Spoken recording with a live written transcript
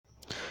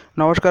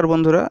নমস্কার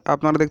বন্ধুরা,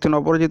 আপনারা দেখছেন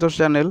অপরাজিত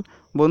চ্যানেল।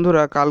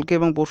 বন্ধুরা, কালকে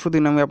এবং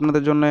পরশুদিন আমি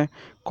আপনাদের জন্য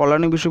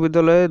কল্যাণী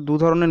বিশ্ববিদ্যালয়ে দু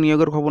ধরনের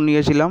নিয়োগের খবর নিয়ে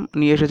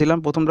এসেছিলাম।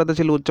 প্রথমটাতে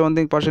ছিল উচ্চ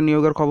মাধ্যমিক পাশের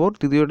নিয়োগের খবর,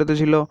 দ্বিতীয়টাতে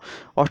ছিল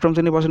অষ্টম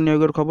শ্রেণী পাশের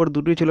নিয়োগের খবর।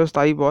 দুটোই ছিল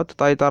স্থায়ী পদ।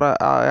 তাই তারা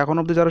এখন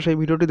অবধি যারা সেই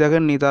ভিডিওটি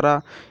দেখেননি, তারা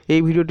এই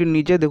ভিডিওটির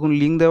নিচে দেখুন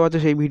লিঙ্ক দেওয়া আছে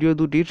সেই ভিডিও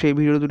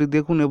দুটি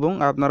দেখুন এবং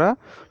আপনারা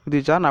যদি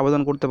চান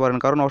আবেদন করতে পারেন।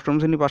 কারণ অষ্টম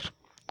শ্রেণী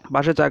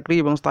পাশে চাকরি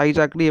এবং স্থায়ী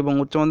চাকরি এবং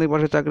উচ্চ মাধ্যমিক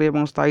পাশে চাকরি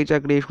এবং স্থায়ী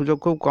চাকরি, এই সুযোগ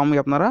খুব কমই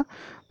আপনারা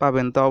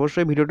পাবেন। তো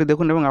অবশ্যই ভিডিওটি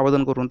দেখুন এবং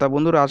আবেদন করুন। তা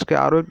বন্ধুরা, আজকে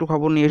আরও একটু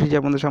খবর নিয়ে এসেছি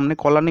আপনাদের সামনে।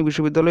 কল্যাণী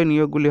বিশ্ববিদ্যালয়ে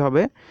নিয়োগগুলি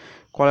হবে।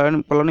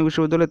 কল্যাণী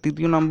বিশ্ববিদ্যালয়ের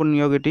তৃতীয় নম্বর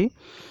নিয়োগ এটি।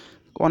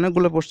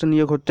 অনেকগুলো পোস্টে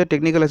নিয়োগ হচ্ছে।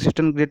 টেকনিক্যাল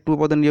অ্যাসিস্ট্যান্ট গ্রেড 2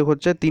 পদে নিয়োগ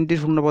হচ্ছে। 3টি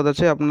শূন্যপদ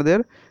আছে। আপনাদের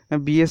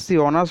বিএসসি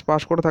অনার্স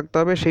পাস করে থাকতে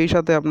হবে, সেই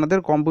সাথে আপনাদের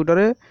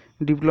কম্পিউটারে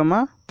ডিপ্লোমা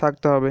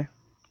থাকতে হবে।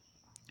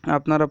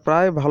 আপনারা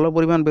প্রায় ভালো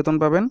পরিমাণ বেতন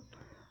পাবেন।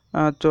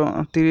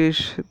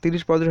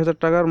 30-35 হাজার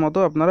টাকার মতো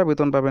আপনারা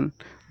বেতন পাবেন।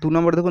 2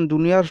 নম্বরে দেখুন,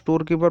 জুনিয়র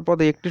স্টোর কিপার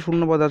পদে একটি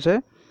শূন্যপদ আছে।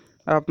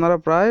 আপনারা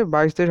প্রায়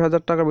 22-23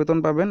 হাজার টাকা বেতন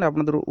পাবেন।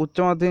 আপনাদের উচ্চ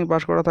মাধ্যমিক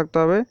পাস করা থাকতে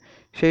হবে,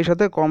 সেই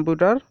সাথে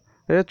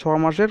কম্পিউটারের 6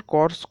 মাসের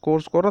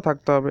কোর্স করা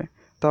থাকতে হবে।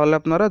 তাহলে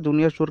আপনারা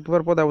জুনিয়র স্টোর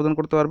কিপার পদে আবেদন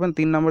করতে পারবেন।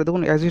 3 নম্বরে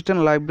দেখুন,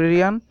 অ্যাসিস্ট্যান্ট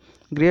লাইব্রেরিয়ান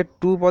গ্রেড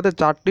 2 পদে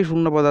 4টি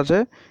শূন্যপদ আছে।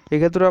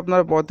 এক্ষেত্রে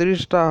আপনারা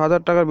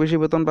 35,000 টাকার বেশি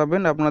বেতন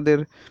পাবেন। আপনাদের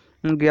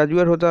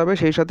গ্র্যাজুয়েট হতে হবে,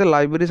 সেই সাথে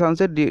লাইব্রেরি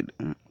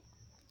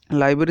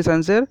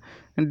সায়েন্সের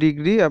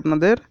ডিগ্রি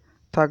আপনাদের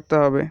থাকতে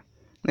হবে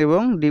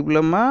এবং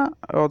ডিপ্লোমা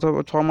অথবা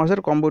 6 মাসের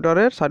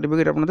কম্পিউটারের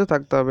সার্টিফিকেট আপনাদের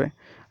থাকতে হবে।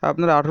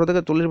 আপনারা 18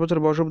 থেকে 40 বছর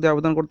বয়স অবধি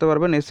আবেদন করতে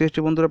পারবেন। এসসি এসটি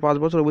বন্ধুরা 5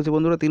 বছর, ওবিসি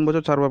বন্ধুরা 3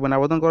 বছর ছাড় পাবেন।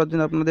 আবেদন করার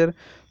জন্য আপনাদের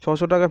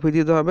 600 টাকা ফি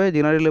দিতে হবে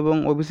জেনারেল এবং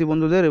ওবিসি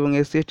বন্ধুদের, এবং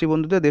এসসি এসটি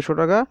বন্ধুদের 150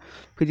 টাকা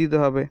ফি দিতে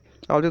হবে।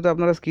 আপাতত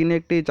আপনারা স্ক্রিনে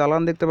একটি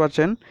চালান দেখতে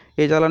পাচ্ছেন।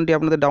 এই চালানটি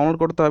আপনাদের ডাউনলোড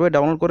করতে হবে।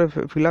 ডাউনলোড করে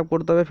ফিল আপ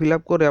করতে হবে। ফিল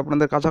আপ করে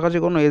আপনাদের কাছাকাছি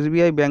কোনো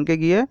এসবিআই ব্যাঙ্কে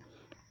গিয়ে,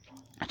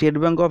 স্টেট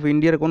ব্যাঙ্ক অফ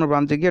ইন্ডিয়ার কোনো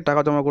ব্রাঞ্চে গিয়ে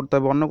টাকা জমা করতে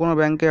হবে। অন্য কোনো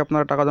ব্যাঙ্কে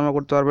আপনারা টাকা জমা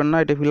করতে পারবেন না।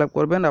 এটা ফিল আপ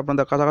করবেন।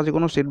 আপনাদের কাছাকাছি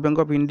কোনো স্টেট ব্যাঙ্ক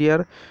অফ ইন্ডিয়ার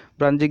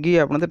ব্রাঞ্চে গিয়ে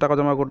আপনাদের টাকা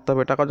জমা করতে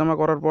হবে। টাকা জমা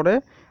করার পরে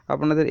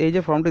আপনাদের এই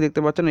যে ফর্মটি দেখতে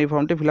পাচ্ছেন, এই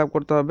ফর্মটি ফিল আপ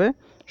করতে হবে।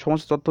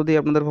 সমস্ত তথ্য দিয়ে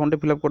আপনাদের ফর্মটি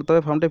ফিল আপ করতে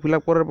হবে। ফর্মটি ফিল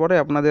আপ করার পরে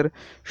আপনাদের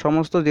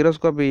সমস্ত xerox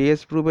copy, age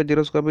প্রুফের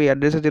xerox copy,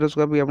 অ্যাড্রেসের xerox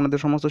copy, আপনাদের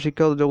সমস্ত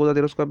শিক্ষাগত যোগ্যতা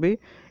জেরক্স কপি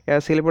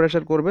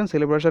সেলিব্রেশন করবেন।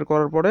 সেলিব্রেশন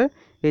করার পরে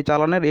এই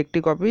চালানের একটি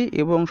কপি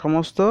এবং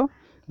সমস্ত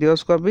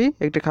জেরক্স কপি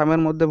একটি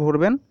খামের মধ্যে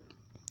ভরবেন।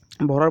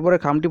 ভরার পরে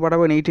খামটি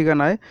পাঠাবেন এই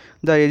ঠিকানায়: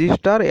 the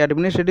register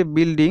administrative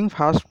building,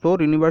 first floor,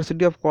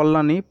 university of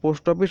Kalyani,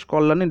 post office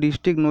Kalyani,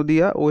 district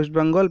Nadia, West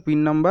Bengal, pin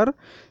number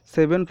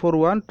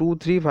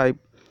 741235।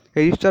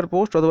 Register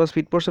post অথবা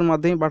স্পিড পোস্টের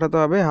মাধ্যমে পাঠাতে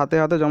হবে। হাতে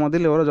হাতে জমা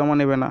দিলে ওরা জমা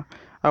নেবে না।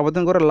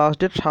 আবেদন করার লাস্ট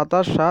ডেট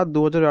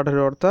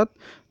 27/7/2018, অর্থাৎ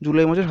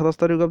জুলাই মাসের 27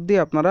 তারিখ অবধি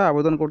আপনারা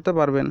আবেদন করতে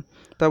পারবেন।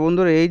 তা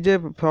বন্ধুরা, এই যে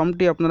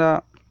ফর্মটি আপনারা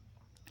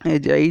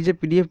এই যে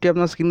পিডিএফটি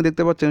আপনার স্ক্রিনে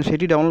দেখতে পাচ্ছেন,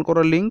 সেটি ডাউনলোড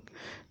করার লিঙ্ক,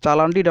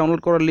 চালানটি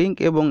ডাউনলোড করার লিঙ্ক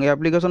এবং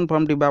অ্যাপ্লিকেশন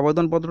ফর্মটি বা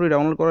আবেদনপত্রটি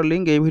ডাউনলোড করার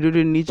লিঙ্ক এই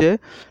ভিডিওটির নিচে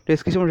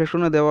ডেসক্রিপশন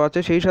সেকশনে দেওয়া আছে।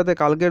 সেই সাথে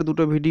কালকের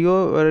দুটো ভিডিও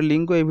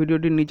লিঙ্কও এই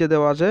ভিডিওটির নিচে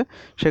দেওয়া আছে।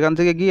 সেখান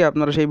থেকে গিয়ে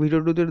আপনারা সেই ভিডিও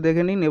দুটি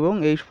দেখে নিন এবং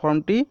এই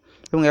ফর্মটি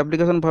এবং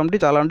অ্যাপ্লিকেশন ফর্মটি,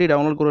 চালানটি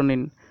ডাউনলোড করে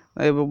নিন।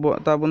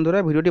 তা বন্ধুরা,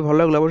 ভিডিওটি ভালো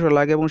লাগলে অবশ্যই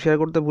লাইক এবং শেয়ার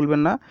করতে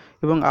ভুলবেন না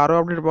এবং আরও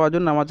আপডেট পাওয়ার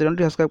জন্য আমার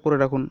চ্যানেলটি সাবস্ক্রাইব করে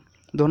রাখুন।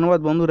 ধন্যবাদ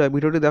বন্ধুরা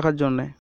ভিডিওটি দেখার জন্যে।